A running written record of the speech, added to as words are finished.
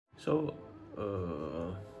So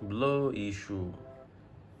blur issue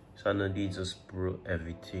suddenly just broke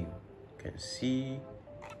everything. You can see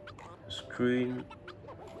the screen.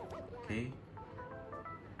 Okay,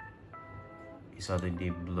 it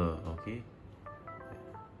suddenly blur. Okay,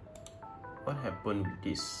 what happened with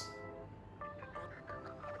this?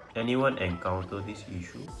 Anyone encounter this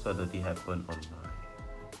issue? Suddenly happened on my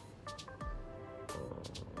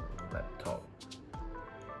laptop.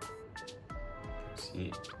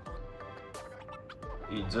 See it?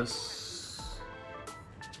 It just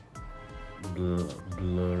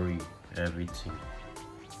blurry everything.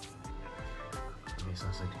 Okay,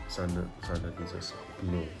 suddenly just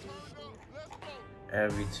blur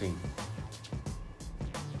everything.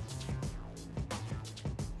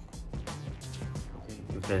 Okay,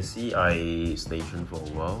 you can see I stationed for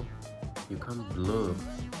a while. You can't blur.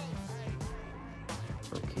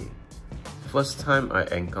 Okay, first time I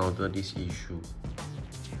encountered this issue.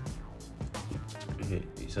 Okay,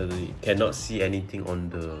 so you cannot see anything on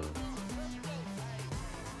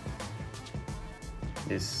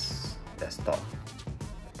this desktop.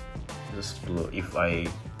 Just blur. If I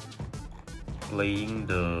playing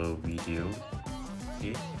the video,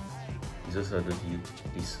 okay, it's just suddenly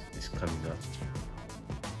this is coming up.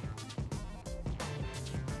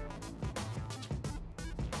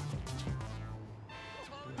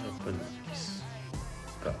 What happened with this?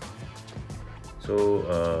 So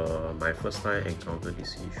my first time encountered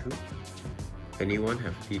this issue. Anyone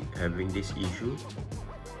having this issue?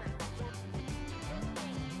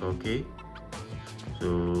 Okay,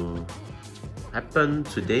 so happened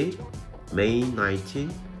today, May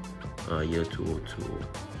 19, year 2020.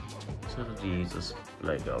 Suddenly just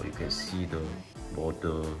like you can see the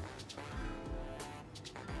border.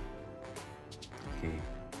 Okay,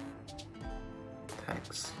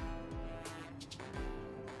 text.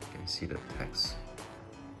 You can see the text.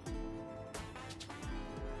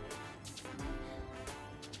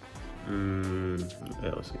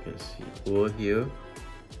 What else you can see over here?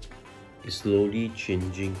 It's slowly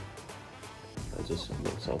changing. I just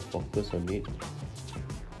make some focus on it.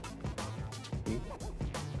 Okay.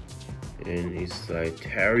 And it's like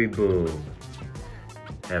terrible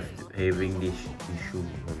having this issue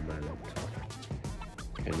on my laptop.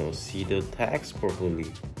 Cannot see the text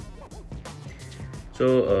properly.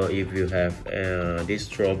 So if you have this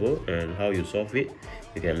trouble and how you solve it,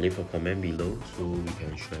 you can leave a comment below so we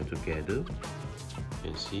can share together. You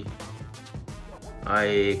can see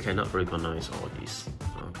I cannot recognize all this.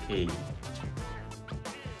 Okay,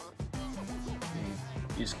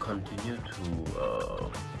 it's continue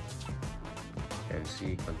to can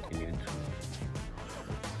see continue to,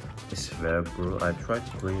 it's very broad. I tried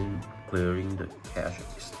clearing the cache,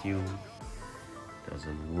 it still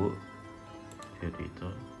doesn't work. Clear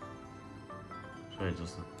data, so I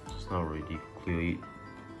just not really clear it,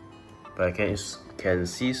 but I can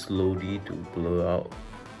see slowly to blur out.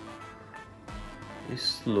 It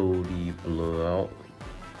slowly blur out.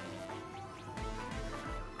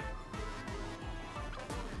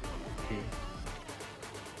 Okay.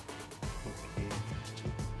 Okay.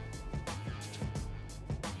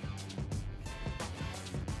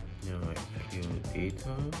 Now I clear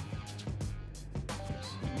data.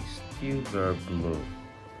 It's still very blur.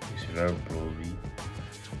 It's very blurry.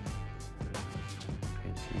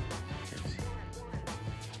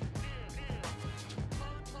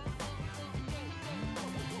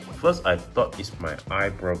 First I thought it's my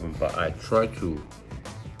eye problem, but I try to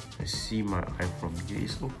see my eye from here.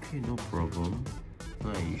 It's okay, no problem,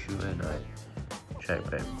 no issue. And I check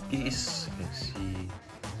back this, you can see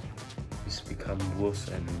it's become worse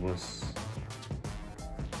and worse.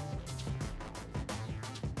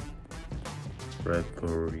 Red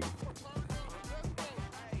blurry.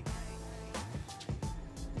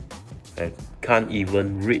 I can't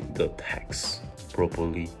even read the text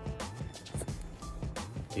properly.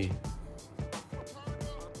 Okay.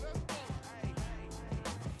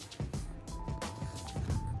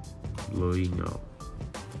 Blowing out.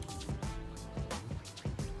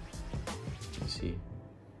 You see.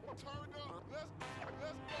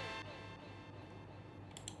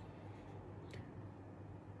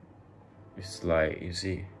 It's like, you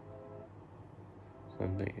see,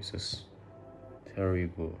 something is just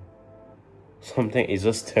terrible. Something is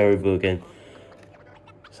just terrible again.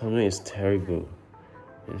 Something is terrible.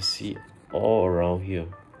 You see all around here.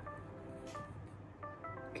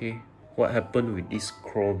 Okay, what happened with this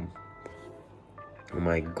Chrome? Oh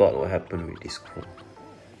my god, what happened with this Chrome?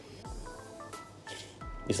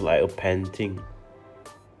 It's like a painting.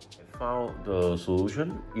 I found the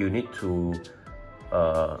solution. You need to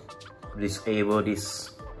disable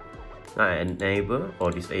this I enable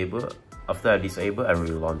or disable. After I disable, I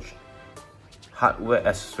relaunch. Hardware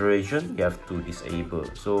acceleration, you have to disable.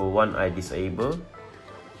 So once I disable,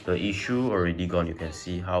 the issue already gone. You can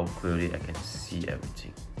see how clearly I can see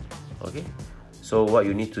everything. Okay, so what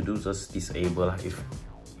you need to do is just disable if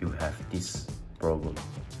you have this problem.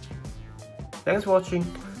 Thanks for watching.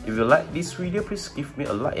 If you like this video, please give me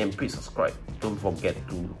a like and please subscribe. Don't forget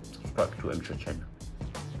to subscribe to Amateur channel.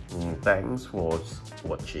 Thanks for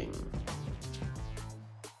watching.